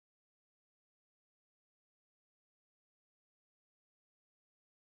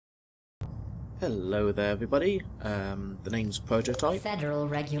Hello there, everybody. The name's Prototype. Federal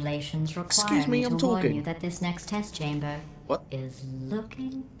regulations require Excuse me, I'm to warn talking. you that this next test chamber What? is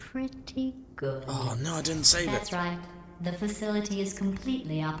looking pretty good. Oh no, I didn't save That's it. right. The facility is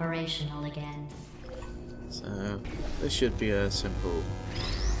completely operational again. So this should be a simple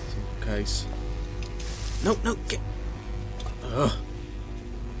case. No, get. Ugh.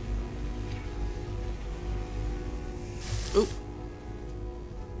 Oop.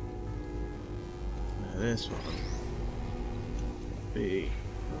 Now this one. Be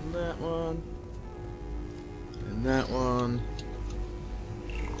on that one. And that one.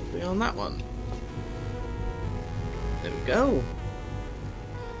 Be on that one. There we go.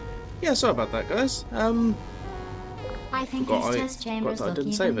 Yeah, sorry about that, guys. I think Forgot these I- test chambers forgot I look didn't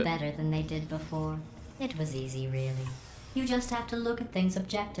even save it. better than they did before. It was easy, really. You just have to look at things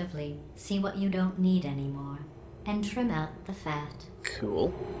objectively, see what you don't need anymore, and trim out the fat.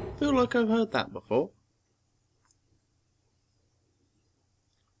 Cool. Feel like I've heard that before.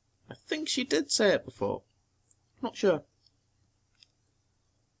 I think she did say it before. Not sure.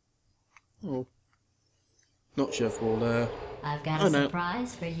 Oh. Not sure if we'll, I've got Oh, a no.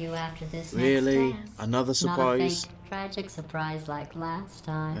 surprise for you after this Really? next test. Another surprise? Not a fake, tragic surprise like last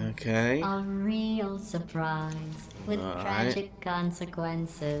time. Okay. A real surprise with Alright. tragic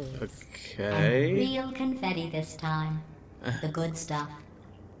consequences. Okay. And real confetti this time. The good stuff.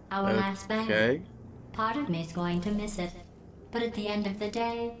 Our last bang. Okay. Part of me's going to miss it. But at the end of the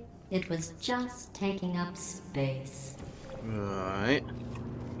day, it was just taking up space. Right.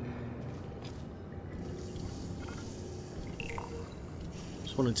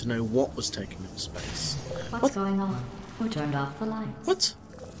 Just wanted to know what was taking up space. What's What? going on? Who turned off the lights? What?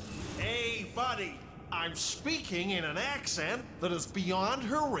 Hey, buddy. I'm speaking in an accent that is beyond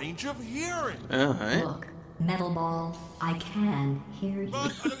her range of hearing. Alright. Look, Metal Ball, I can hear you.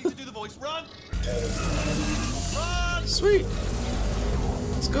 Run! I don't need to do the voice. Run! Run! Sweet.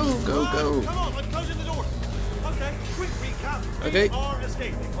 Let's go, go, Run! go. Come on, I'm closing the door. Okay, quick recap. Okay. We are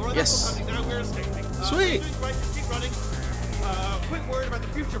escaping. All right, Yes. that's what's happening now. We're escaping. Sweet. Doing great. Just keep running. Quick word about the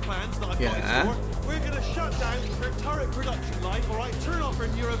future plans that I've got in Yeah. store. We're going to shut down her turret production line, all right? Turn off her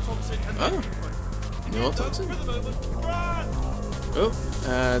neurotoxin and Oh. neurotoxin. Neurotoxin? For the moment. Run! Oh,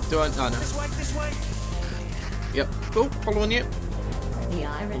 do I? Oh, no. This way. Yep. Cool. Following you. The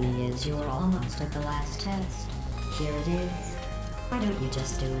irony is you were almost at the last test. Here it is. Why don't you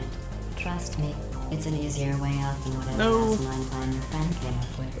just do it? Trust me, it's an easier way out than whatever No. asinine plan your friend came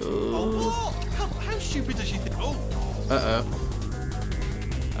up with. Oh, what? How stupid does she think? Oh.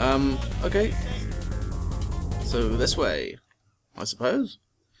 Okay. So this way, I suppose.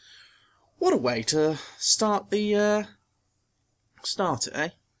 What a way to start the, start it, eh?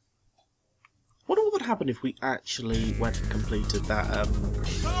 Wonder what would happen if we actually went and completed that,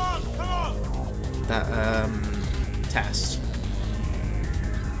 Come on! that, test.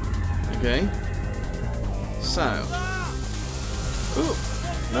 Okay. So. Ooh.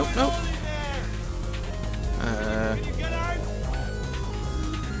 Nope, nope. Can you get out?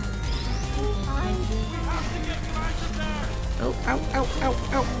 We have to get you out of there. Oh, ow.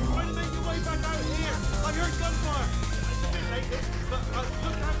 Try to make your way back out here. I've heard gunfire. It's a bit late, this, but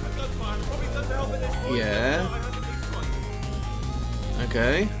look out for gunfire. It's probably doesn't help at this point. Yeah. I had a big fight.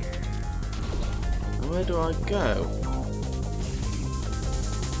 Okay. Where do I go?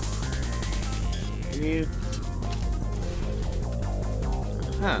 Can you?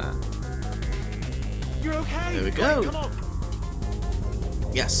 Aha. You're okay. There we Right, go. come on.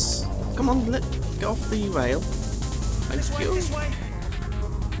 Yes. Come on, get off the rail. This Thank way, you. this way.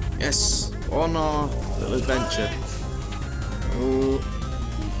 Yes, on our little adventure. Oh.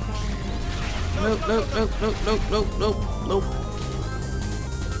 Nope.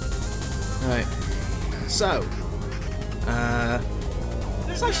 Right. So,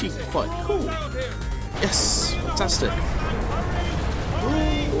 it's actually quite cool. Down here. Yes, fantastic.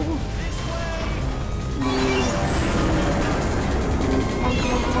 Ooh.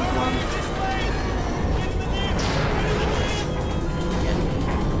 Come on.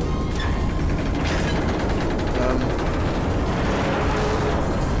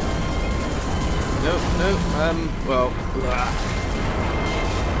 Well,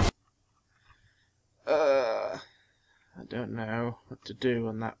 I don't know what to do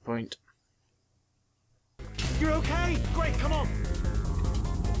on that point. You're okay. Great, come on.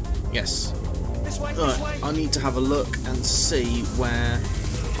 Yes. This way, Right, this way. I need to have a look and see where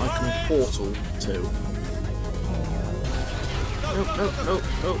I can portal to.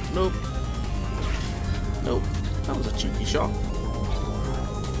 Nope. Nope. That was a cheeky shot.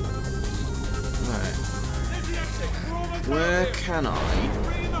 Right. Where can I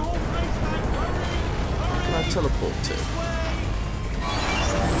can I teleport to?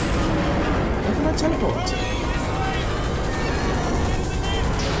 Where can I teleport to?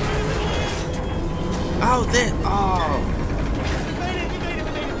 Oh, this! Oh!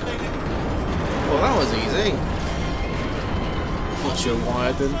 Well, that was easy. Not sure why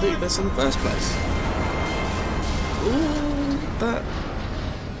I didn't do this in the first place. Ooh, that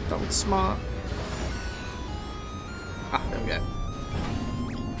was smart. Ah, there we go.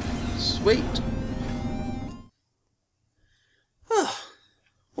 Sweet. Ah,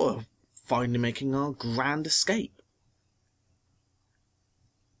 well, finally making our grand escape.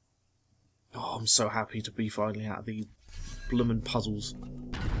 Oh, I'm so happy to be finally out of these bloomin' puzzles.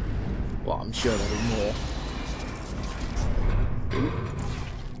 Well, I'm sure there'll be more. Ooh.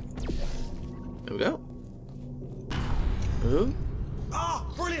 There we go. Ooh. Ah,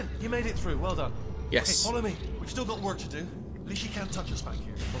 brilliant! You made it through. Well done. Yes. Okay, follow me. We've still got work to do. At least you can't touch us back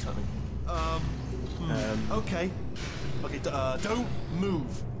here. What's happening? Okay. Okay, don't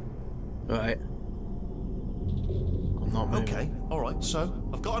move. Right. I'm not moving. Okay, alright, so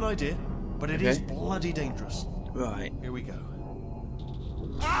I've got an idea, but it is bloody dangerous. Right. Here we go.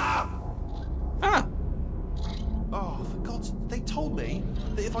 Ah! Ah! Oh, for God's... They told me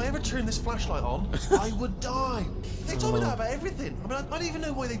that if I ever turned this flashlight on, I would die. They told me that about everything. I mean, I don't even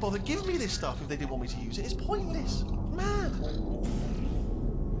know why they bothered giving me this stuff if they didn't want me to use it. It's pointless. Mad.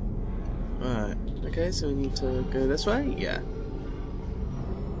 Right. Okay, so we need to go this way? Yeah.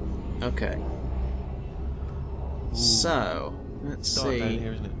 Okay. Ooh. So, let's Dark see. down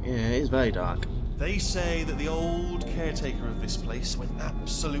here, isn't it? Yeah, it is very dark. They say that the old caretaker of this place went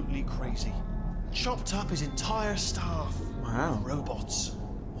absolutely crazy. Chopped up his entire staff. Wow. Robots.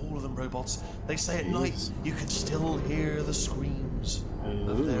 All of them robots. They say at night you can still hear the screams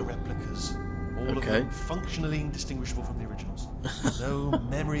of their replicas. All of them functionally indistinguishable from the originals. No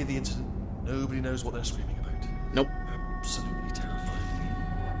memory of the incident. Nobody knows what they're screaming about. Nope. Absolutely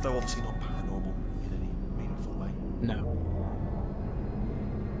terrifying. Though obviously not paranormal in any meaningful way. No.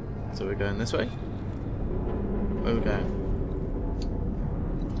 So we're going this way? Where are we going?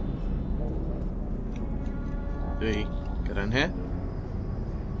 Do we go down here?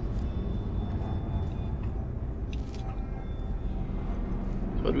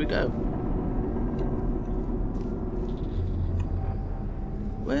 So where do we go?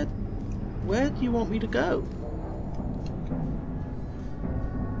 Where do you want me to go?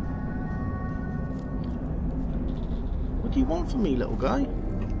 What do you want from me, little guy?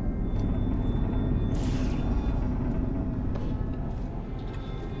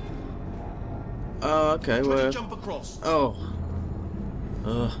 Oh, okay, well... Jump across. Oh.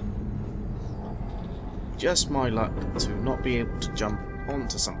 Just my luck to not be able to jump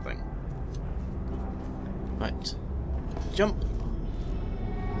onto something. Right. Jump.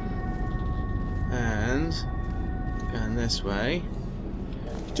 And... going this way.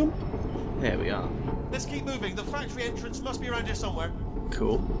 Jump. There we are. Let's keep moving. The factory entrance must be around here somewhere.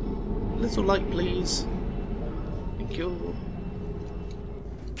 Cool. Little light, please. Thank you.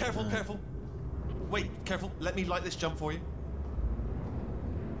 Careful, careful. Wait, careful. Let me light this jump for you.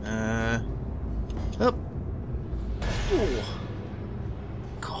 Up. Oh.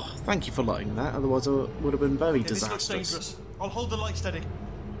 God, thank you for lighting that. Otherwise, it would have been very This looks disastrous. dangerous. I'll hold the light steady.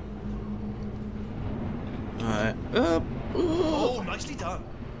 Alright. Up. Oh, nicely done.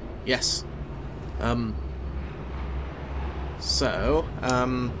 Yes. So,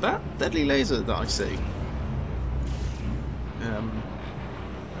 that deadly laser that I see.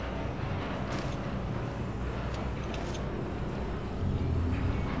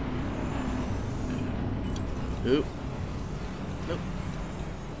 Oop. Nope.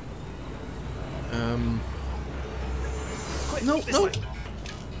 Quick, No, this no. way.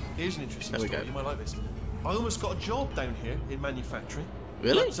 Here's an interesting There we story. go. You might like this. I almost got a job down here in manufacturing.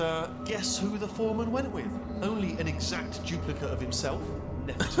 Really? But guess who the foreman went with? Only an exact duplicate of himself.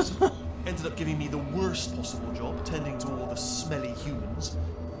 Nepotism. Ended up giving me the worst possible job, tending to all the smelly humans.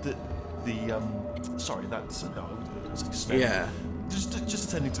 Sorry, that's no, it's like smelly. Yeah. Just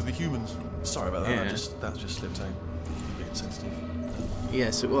attending to the humans. Sorry about that. Yeah. That just slipped out. A bit sensitive.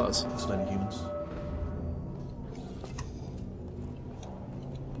 Yes, it was. The smelly humans.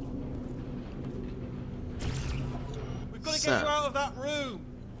 We've got to get you out of that room.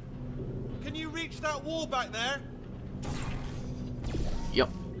 Can you reach that wall back there? Yep.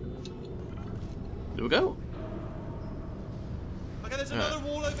 There we go. Okay, there's another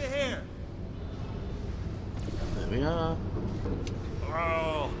wall over here. There we are.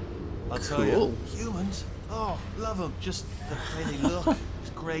 Oh, I'll tell you, Cool. humans. Oh, love them. Just the way they look is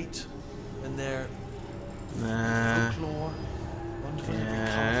great, and their folklore, wonderful,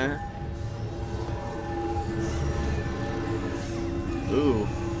 colourful. Ooh.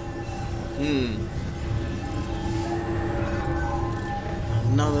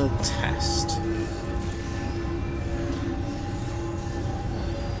 Another test.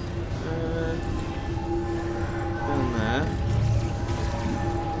 Down there.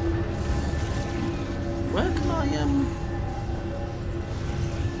 Where can I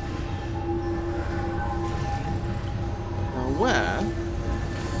Now where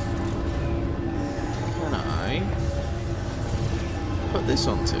can I put this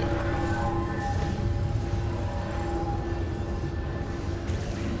onto?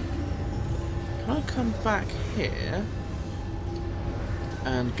 Can I come back here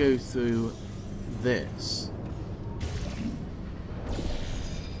and go through this?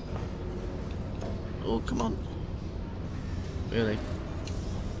 Oh, come on. Really?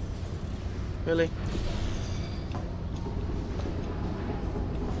 Really?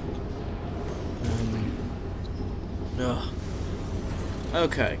 Ugh.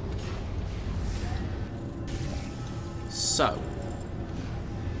 Okay. So.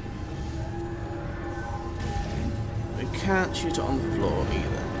 We can't shoot it on the floor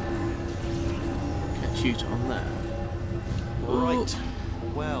either. Can't shoot it on there. Right.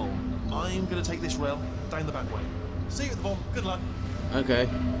 Well, I'm going to take this rail down the back way. See you at the bomb. Good luck. Okay.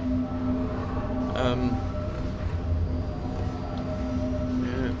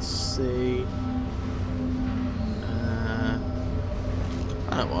 Let's see.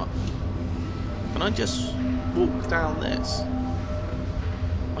 I know what. Can I just walk down this?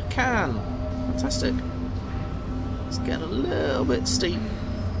 I can. Fantastic. It's getting a little bit steep,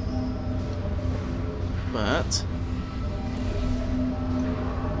 but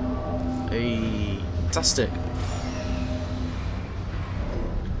fantastic.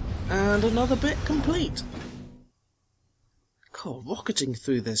 And another bit complete. God, rocketing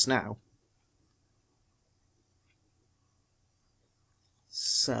through this now.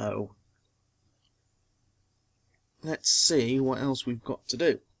 So, let's see what else we've got to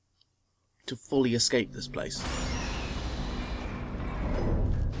do to fully escape this place.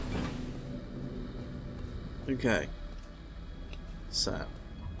 Okay. So.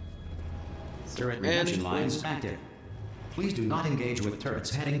 Turret redemption lines active. Please do not engage with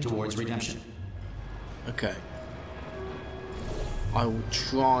turrets heading towards redemption. Okay. I will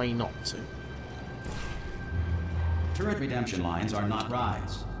try not to. Turret redemption lines are not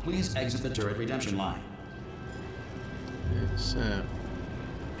rides. Please exit the turret redemption line. So.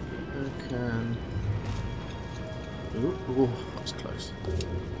 I can. Ooh, that was close.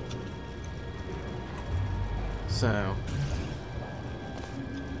 So.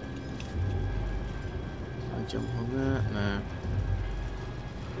 I jump on that? No.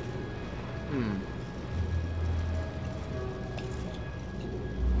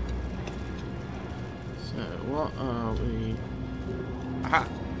 So, what are we... Aha!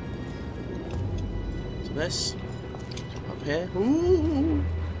 So this. Up here. Ooh!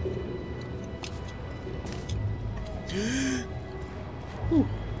 Ooh.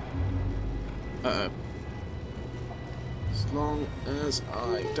 Uh-oh. As long as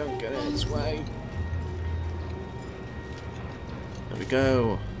I don't get in its way. There we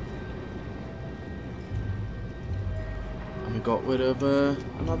go. And we got rid of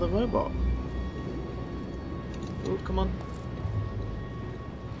another robot. Oh, come on.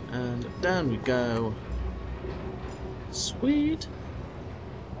 And down we go. Sweet.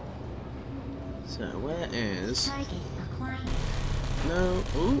 So where is... Target acquired. No.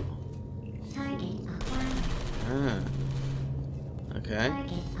 Ooh. Target acquired. Ah. Okay.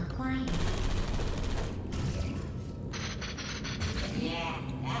 Target acquired. Yeah,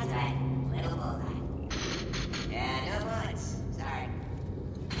 that's right. Little bullseye. Yeah, no bullets. Sorry.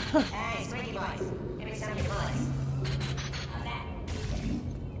 Hey, Squeaky boys. Give me some of your bullets. How's that?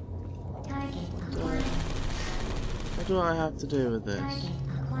 Target acquired. What do I have to do with this? Target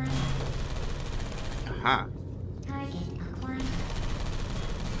acquired. Aha. Target acquired.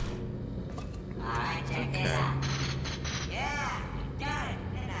 Alright, check this out. Yeah, got it,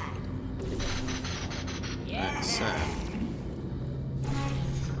 didn't I? Yeah, That's didn't I? Target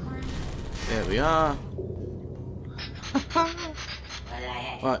acquired. there we are. What did I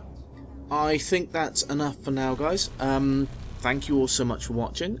hit? Right. I think that's enough for now, guys. Thank you all so much for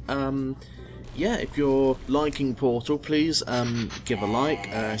watching. Yeah, if you're liking Portal, please give a like,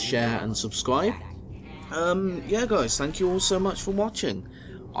 share and subscribe. Yeah guys, thank you all so much for watching.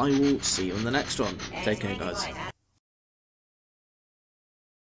 I will see you in the next one. Take care guys.